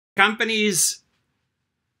Companies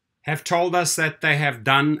have told us that they have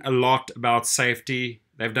done a lot about safety.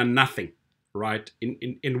 They've done nothing, right?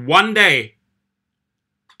 In one day,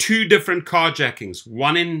 2 different carjackings,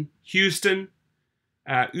 one in Houston,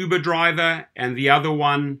 Uber driver, and the other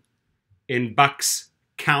one in Bucks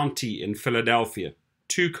County in Philadelphia.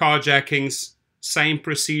 2 carjackings, same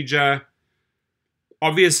procedure.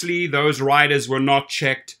 Obviously, those riders were not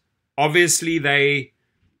checked. Obviously, they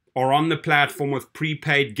are on the platform with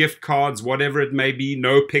prepaid gift cards, whatever it may be,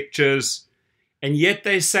 no pictures. And yet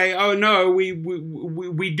they say, oh no,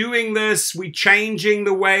 we're doing this, we're changing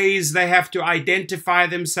the ways they have to identify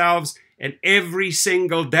themselves. And every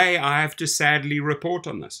single day I have to sadly report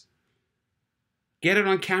on this. Get it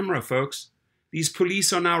on camera, folks. These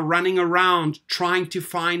police are now running around trying to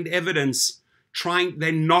find evidence.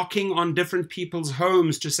 They're knocking on different people's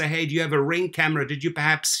homes to say, hey, do you have a Ring camera? Did you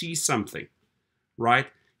perhaps see something? Right?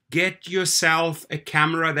 Get yourself a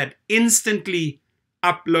camera that instantly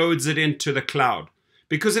uploads it into the cloud.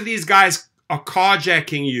 Because if these guys are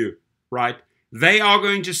carjacking you, right, they are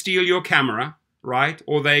going to steal your camera, right?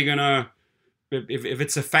 Or they're going to, if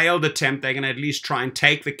it's a failed attempt, they're going to at least try and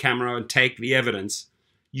take the camera and take the evidence.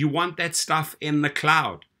 You want that stuff in the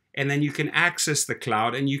cloud. And then you can access the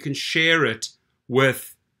cloud and you can share it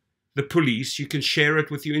with the police. You can share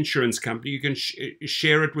it with your insurance company. You can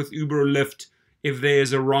share it with Uber or Lyft if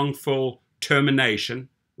there's a wrongful termination,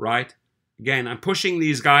 right? Again, I'm pushing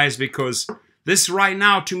these guys because this right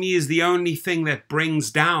now to me is the only thing that brings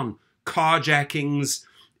down carjackings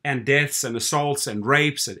and deaths and assaults and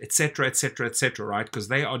rapes, etc., etc., etc., right? Because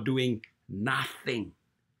they are doing nothing.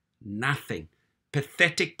 Nothing.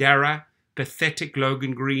 Pathetic Dara, pathetic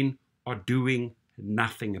Logan Green are doing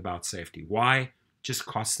nothing about safety. Why? Just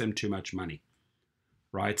costs them too much money,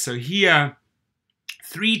 right? So here,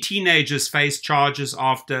 3 teenagers face charges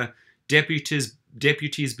after deputies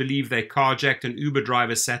believe they carjacked an Uber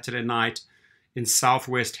driver Saturday night in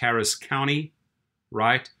southwest Harris County,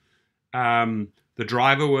 right? The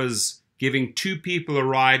driver was giving 2 people a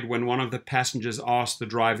ride when one of the passengers asked the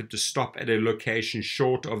driver to stop at a location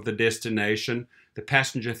short of the destination. The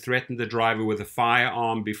passenger threatened the driver with a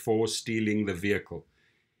firearm before stealing the vehicle.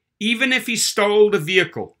 Even if he stole the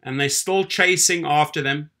vehicle and they're still chasing after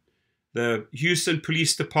them, the Houston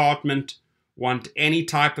Police Department want any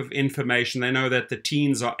type of information. They know that the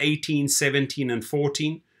teens are 18, 17, and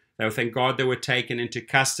 14. Thank God they were taken into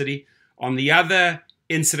custody. On the other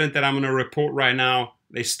incident that I'm going to report right now,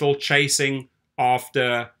 they're still chasing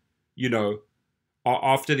after,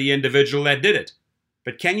 after the individual that did it.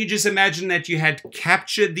 But can you just imagine that you had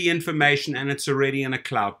captured the information and it's already in a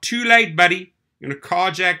cloud? Too late, buddy. You're going to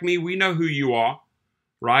carjack me. We know who you are,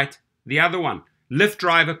 right? The other one, Lyft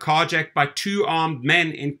driver carjacked by 2 armed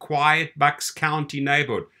men in quiet Bucks County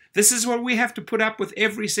neighborhood. This is what we have to put up with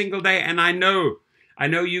every single day. And I know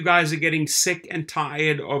you guys are getting sick and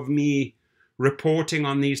tired of me reporting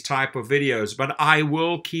on these type of videos, but I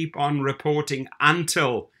will keep on reporting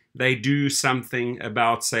until they do something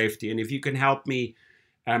about safety. And if you can help me,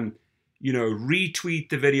 retweet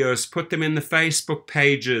the videos, put them in the Facebook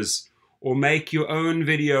pages, or make your own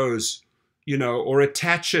videos, or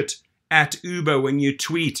attach it at Uber when you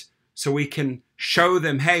tweet so we can show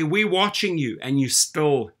them, hey, we're watching you, and you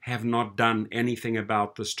still have not done anything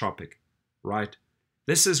about this topic, right?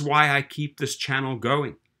 This is why I keep this channel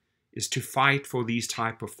going, is to fight for these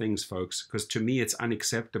type of things, folks, because to me it's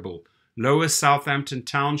unacceptable. Lower Southampton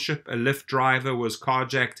Township, a Lyft driver was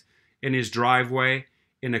carjacked in his driveway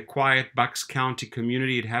in a quiet Bucks County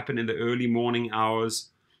community. It happened in the early morning hours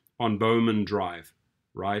on Bowman Drive,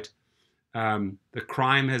 right? The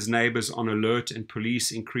crime has neighbors on alert and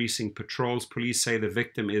police increasing patrols. Police say the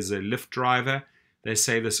victim is a Lyft driver. They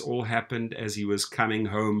say this all happened as he was coming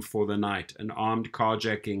home for the night. An armed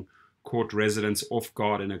carjacking caught residents off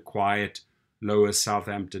guard in a quiet Lower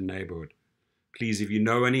Southampton neighborhood. Please, if you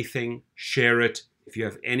know anything, share it. If you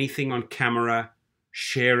have anything on camera,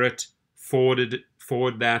 share it,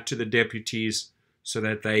 forward that to the deputies so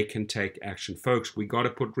that they can take action. Folks, we got to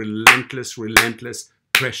put relentless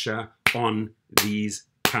pressure on these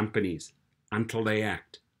companies until they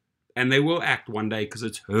act. And they will act one day because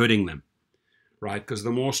it's hurting them, right? Because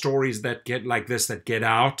the more stories that get like this, that get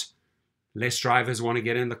out, less drivers want to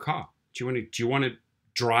get in the car. Do you want to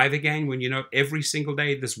drive again when you know every single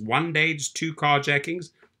day, this one day, just 2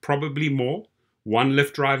 carjackings, probably more. 1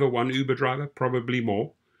 Lyft driver, 1 Uber driver, probably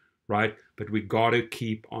more, right? But we got to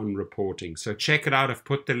keep on reporting. So check it out. I've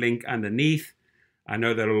put the link underneath. I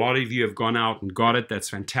know that a lot of you have gone out and got it. That's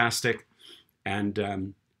fantastic.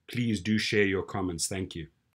 And please do share your comments. Thank you.